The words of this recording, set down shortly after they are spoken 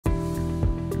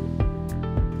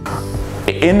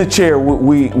In the chair,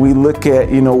 we look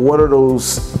at, you know, what are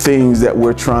those things that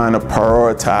we're trying to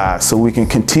prioritize so we can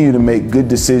continue to make good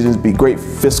decisions, be great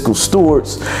fiscal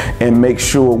stewards, and make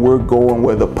sure we're going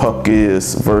where the puck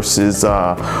is versus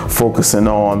focusing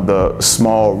on the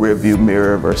small rearview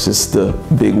mirror versus the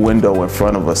big window in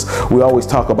front of us. We always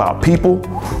talk about people,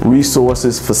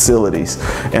 resources, facilities.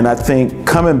 And I think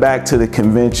coming back to the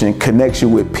convention connects you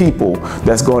with people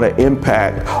that's going to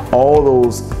impact all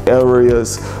those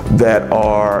areas that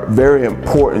are very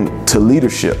important to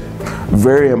leadership,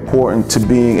 very important to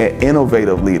being an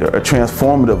innovative leader, a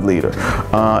transformative leader,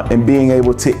 and being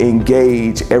able to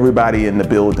engage everybody in the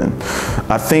building.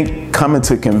 I think coming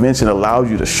to convention allows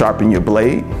you to sharpen your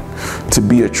blade, to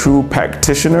be a true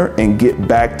practitioner and get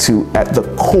back to, at the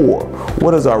core,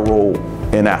 what is our role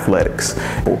in athletics?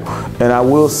 And I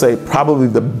will say probably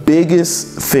the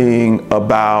biggest thing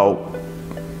about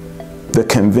the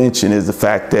convention is the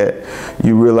fact that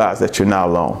you realize that you're not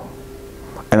alone.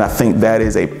 And I think that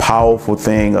is a powerful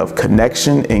thing of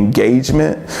connection,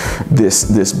 engagement,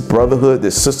 this brotherhood,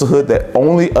 this sisterhood that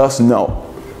only us know.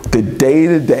 The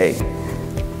day-to-day,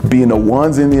 being the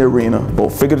ones in the arena,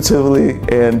 both figuratively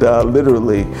and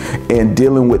literally, and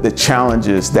dealing with the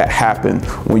challenges that happen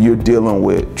when you're dealing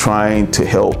with trying to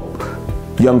help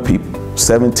young people,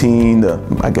 17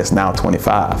 to, I guess now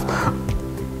 25,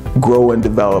 grow and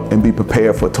develop and be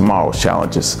prepared for tomorrow's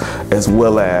challenges, as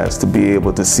well as to be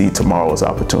able to see tomorrow's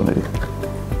opportunity.